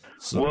something.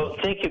 So. Well,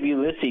 think of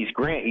Ulysses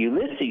Grant.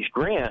 Ulysses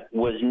Grant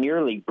was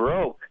nearly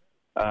broke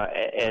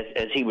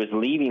as he was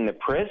leaving the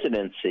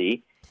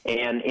presidency.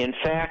 And, in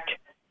fact,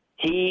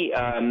 he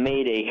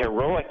made a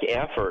heroic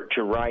effort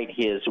to write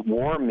his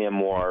war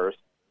memoirs,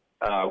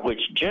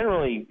 which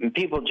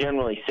people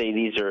generally say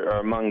these are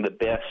among the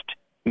best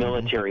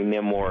military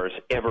memoirs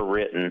ever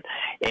written,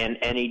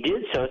 and he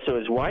did so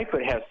his wife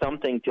would have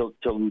something to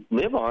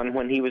live on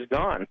when he was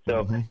gone.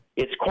 So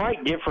it's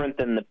quite different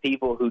than the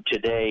people who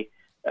today,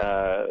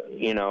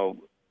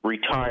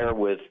 retire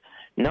with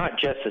not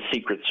just the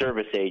Secret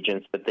Service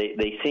agents, but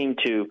they seem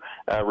to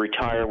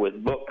retire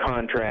with book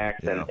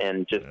contracts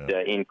and just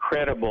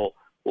incredible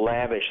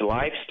lavish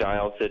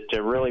lifestyles that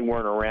really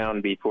weren't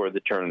around before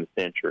the turn of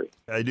the century.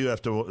 I do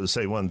have to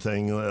say one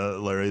thing,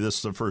 Larry. This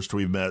is the first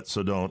we've met,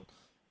 so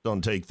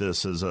don't take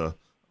this as a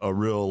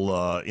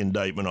real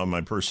indictment on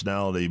my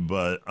personality,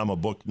 but I'm a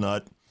book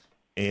nut,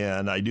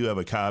 and I do have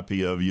a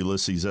copy of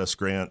Ulysses S.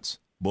 Grant's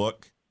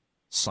book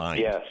signed.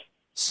 Yes.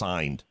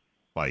 Signed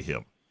by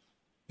him.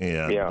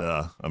 And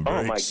I'm Oh,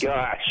 very my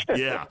gosh.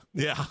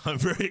 Yeah, I'm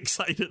very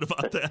excited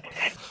about that.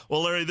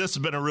 Well, Larry, this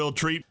has been a real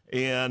treat,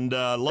 and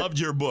loved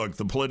your book,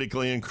 The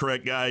Politically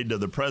Incorrect Guide to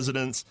the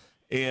Presidents.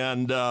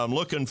 And I'm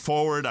looking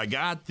forward. I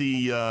got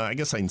the, I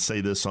guess I can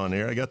say this on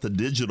air, I got the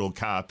digital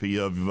copy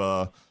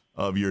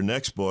of your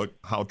next book,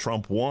 How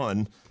Trump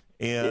Won.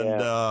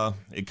 And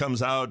it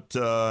comes out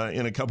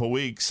in a couple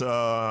weeks.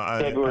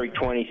 February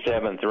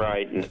 27th,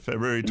 right?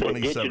 February 27th. The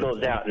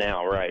digital's out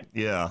now, right?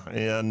 Yeah,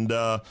 and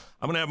I'm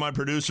going to have my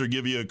producer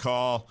give you a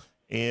call,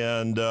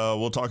 and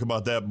we'll talk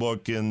about that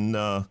book in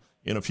a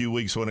few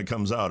weeks when it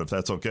comes out, if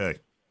that's okay.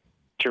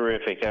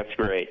 Terrific. That's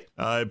great.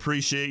 I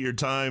appreciate your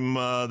time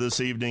this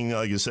evening.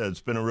 Like I said,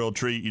 it's been a real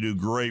treat. You do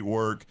great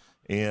work,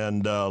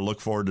 and look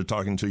forward to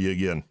talking to you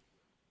again.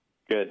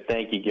 Good.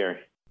 Thank you, Gary.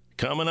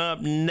 Coming up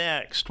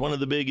next, one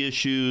of the big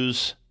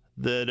issues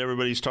that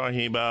everybody's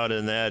talking about,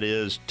 and that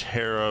is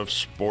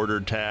tariffs, border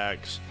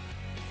tax,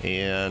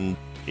 and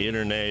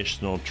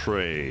international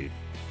trade.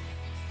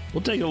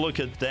 We'll take a look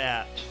at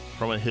that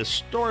from a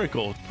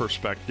historical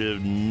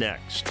perspective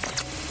next.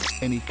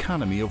 An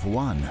Economy of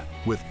One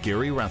with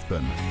Gary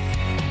Rathbun.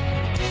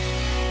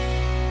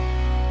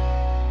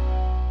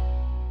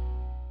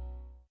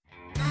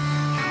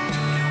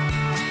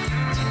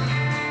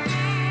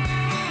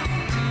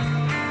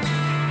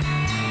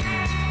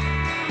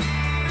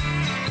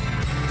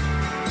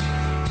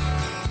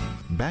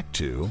 Back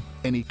to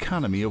An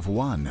Economy of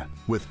One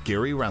with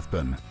Gary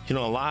Rathbun. A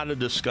lot of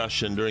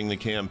discussion during the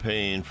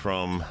campaign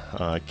from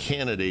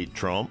candidate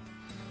Trump,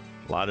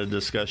 a lot of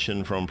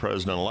discussion from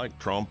President-elect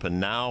Trump, and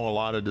now a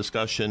lot of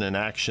discussion and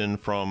action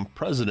from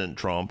President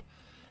Trump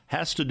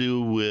has to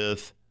do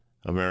with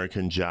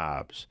American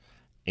jobs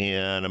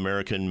and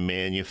American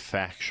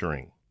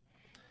manufacturing.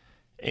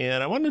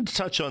 And I wanted to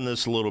touch on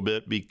this a little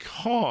bit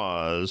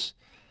because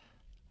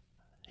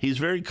he's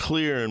very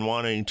clear in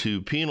wanting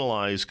to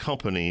penalize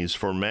companies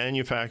for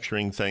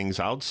manufacturing things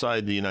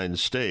outside the United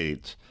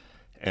States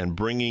and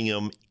bringing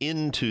them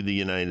into the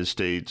United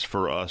States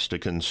for us to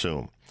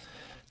consume.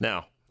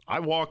 Now, I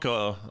walk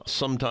a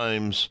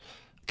sometimes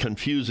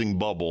confusing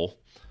bubble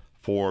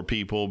for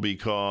people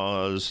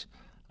because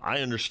I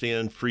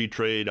understand free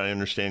trade, I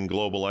understand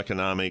global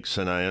economics,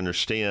 and I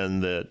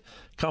understand that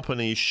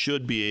companies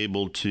should be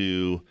able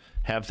to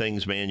have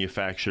things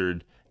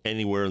manufactured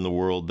anywhere in the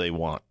world they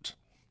want.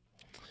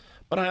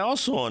 But I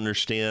also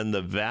understand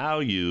the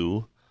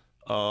value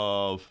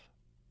of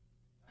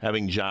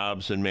having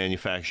jobs in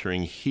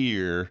manufacturing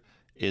here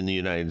in the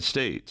United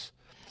States.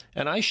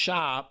 And I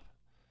shop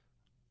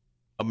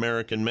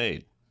American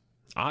made.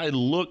 I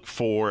look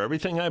for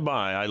everything I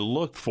buy, I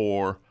look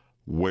for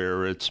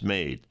where it's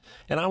made.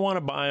 And I want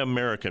to buy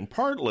American,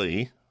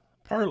 partly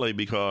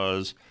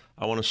because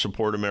I want to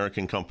support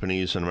American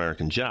companies and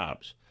American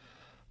jobs.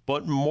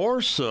 But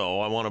more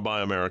so, I want to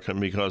buy American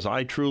because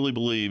I truly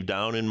believe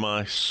down in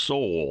my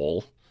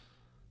soul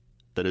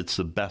that it's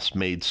the best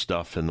made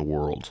stuff in the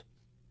world.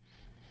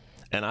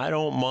 And I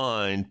don't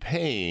mind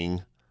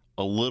paying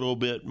a little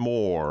bit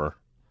more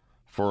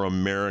for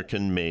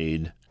American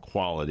made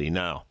quality.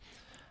 Now,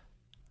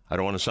 I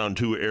don't want to sound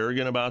too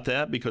arrogant about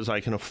that because I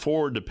can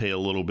afford to pay a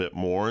little bit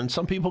more and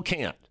some people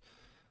can't.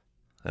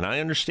 And I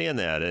understand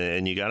that.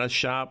 And you got to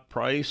shop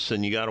price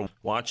and you got to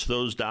watch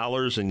those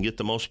dollars and get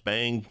the most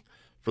bang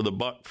for the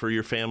buck for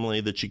your family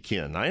that you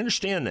can. I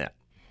understand that.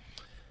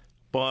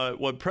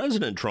 But what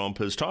President Trump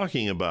is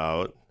talking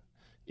about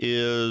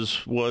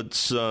is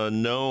what's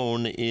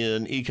known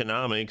in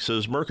economics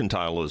as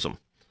mercantilism.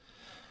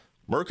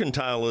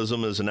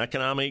 Mercantilism is an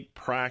economic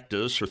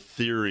practice or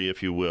theory,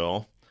 if you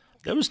will,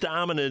 that was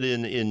dominant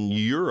in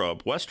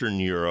Europe, Western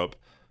Europe,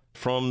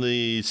 from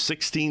the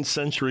 16th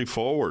century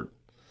forward.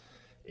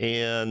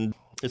 And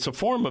it's a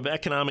form of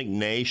economic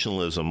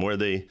nationalism where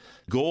the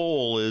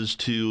goal is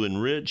to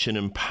enrich and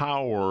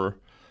empower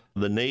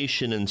the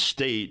nation and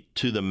state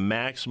to the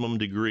maximum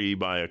degree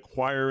by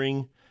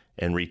acquiring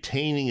and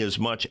retaining as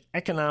much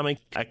economic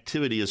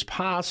activity as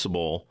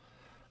possible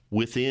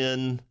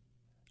within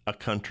a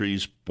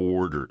country's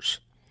borders.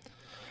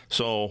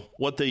 So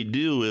what they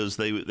do is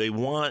they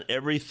want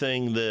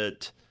everything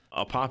that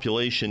a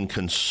population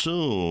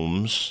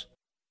consumes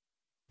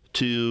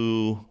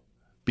to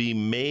be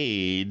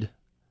made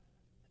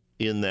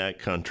in that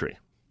country.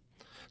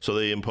 So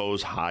they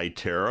impose high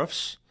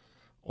tariffs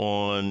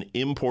on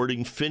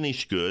importing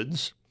finished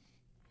goods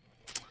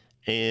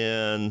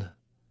and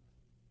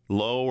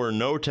low or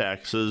no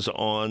taxes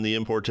on the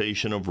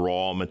importation of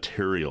raw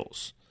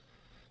materials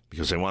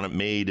because they want it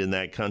made in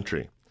that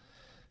country.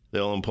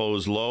 They'll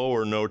impose low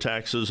or no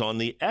taxes on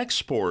the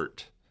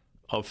export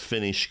of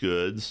finished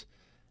goods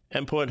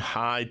and put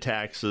high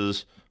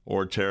taxes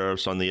or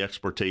tariffs on the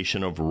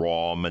exportation of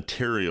raw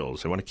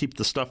materials. They want to keep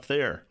the stuff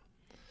there.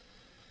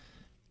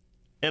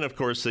 And, of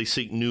course, they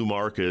seek new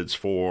markets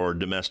for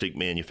domestic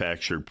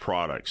manufactured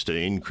products to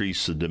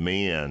increase the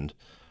demand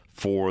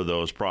for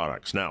those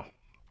products. Now,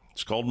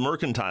 it's called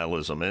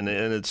mercantilism, and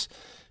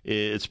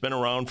it's been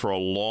around for a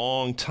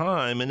long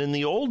time. And in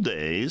the old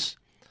days,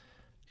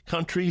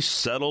 countries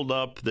settled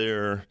up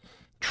their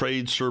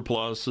trade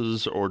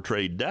surpluses or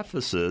trade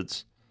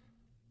deficits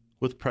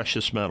with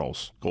precious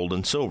metals, gold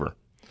and silver.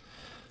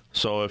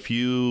 So if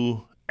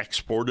you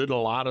exported a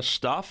lot of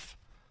stuff,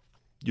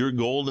 your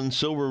gold and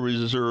silver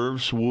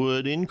reserves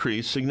would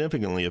increase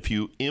significantly. If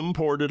you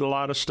imported a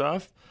lot of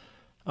stuff,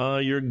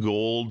 your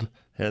gold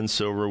and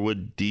silver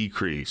would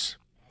decrease.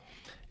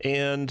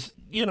 And,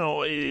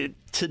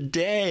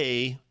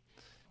 today,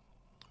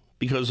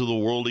 because of the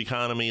world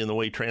economy and the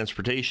way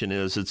transportation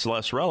is, it's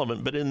less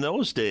relevant. But in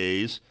those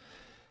days,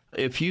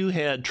 if you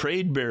had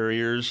trade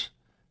barriers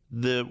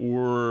that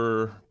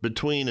were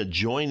between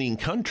adjoining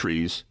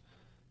countries,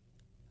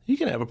 you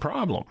can have a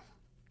problem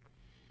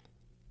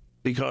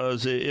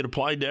because it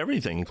applied to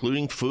everything,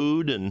 including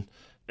food and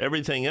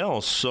everything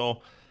else.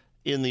 So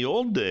in the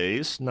old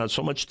days, not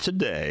so much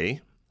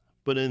today,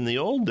 but in the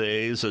old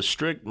days, a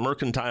strict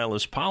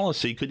mercantilist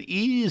policy could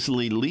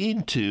easily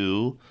lead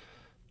to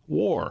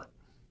war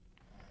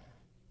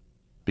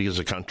because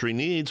a country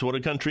needs what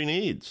a country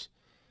needs.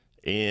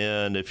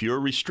 And if you're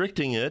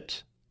restricting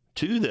it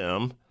to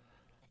them,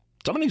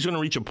 somebody's going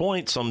to reach a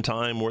point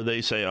sometime where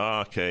they say,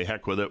 okay,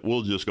 heck with it,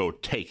 we'll just go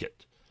take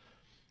it.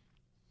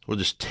 We'll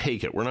just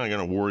take it. We're not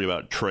going to worry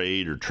about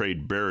trade or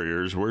trade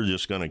barriers. We're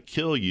just going to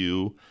kill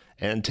you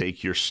and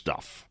take your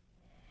stuff.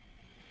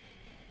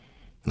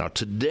 Now,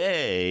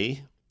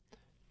 today,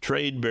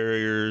 trade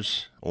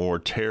barriers or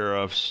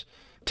tariffs,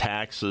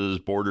 taxes,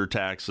 border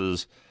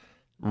taxes,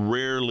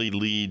 rarely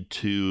lead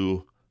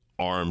to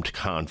armed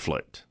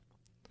conflict.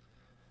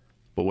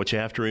 But what you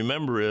have to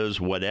remember is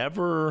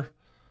whatever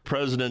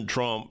President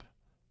Trump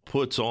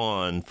puts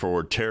on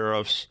for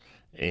tariffs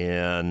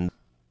and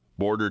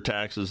border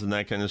taxes and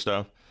that kind of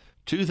stuff,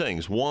 two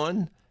things.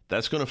 One,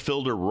 that's going to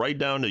filter right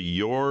down to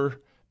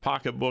your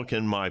pocketbook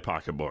and my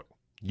pocketbook.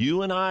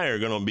 You and I are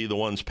going to be the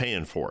ones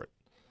paying for it.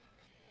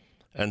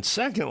 And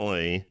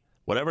secondly,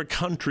 whatever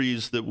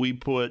countries that we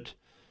put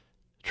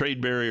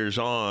trade barriers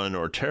on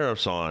or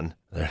tariffs on,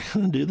 they're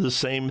going to do the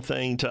same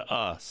thing to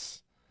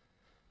us.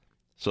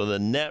 So the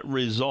net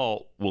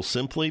result will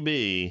simply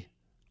be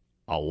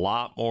a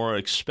lot more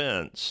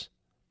expense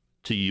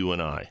to you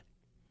and I.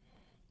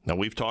 Now,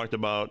 we've talked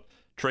about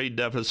trade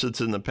deficits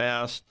in the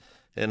past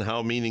and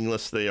how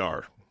meaningless they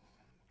are.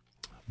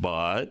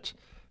 But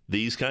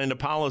these kind of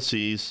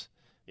policies,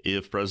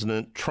 if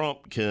President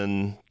Trump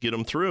can get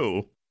them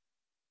through,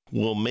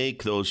 will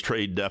make those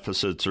trade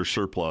deficits or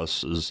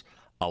surpluses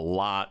a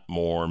lot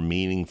more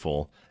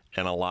meaningful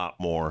and a lot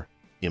more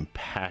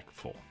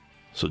impactful.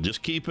 So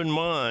just keep in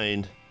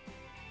mind,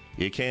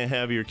 you can't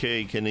have your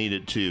cake and eat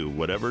it too.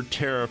 Whatever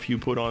tariff you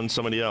put on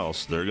somebody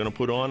else, they're going to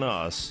put on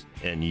us,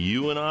 and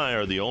you and I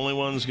are the only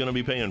ones going to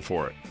be paying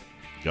for it.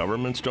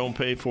 Governments don't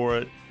pay for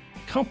it.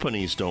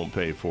 Companies don't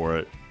pay for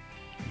it.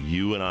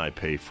 You and I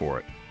pay for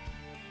it.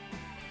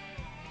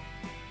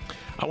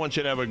 I want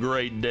you to have a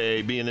great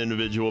day. Be an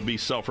individual. Be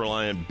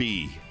self-reliant.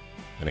 Be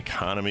an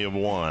economy of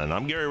one.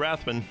 I'm Gary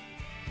Rathman.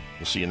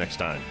 We'll see you next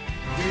time.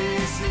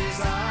 This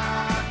is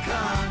our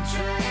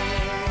country.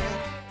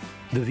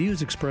 The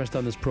views expressed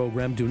on this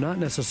program do not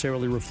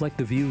necessarily reflect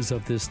the views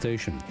of this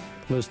station.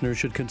 Listeners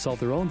should consult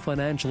their own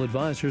financial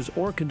advisors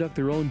or conduct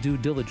their own due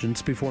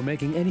diligence before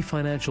making any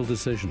financial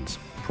decisions.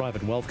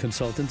 Private Wealth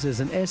Consultants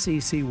is an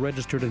SEC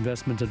registered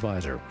investment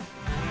advisor.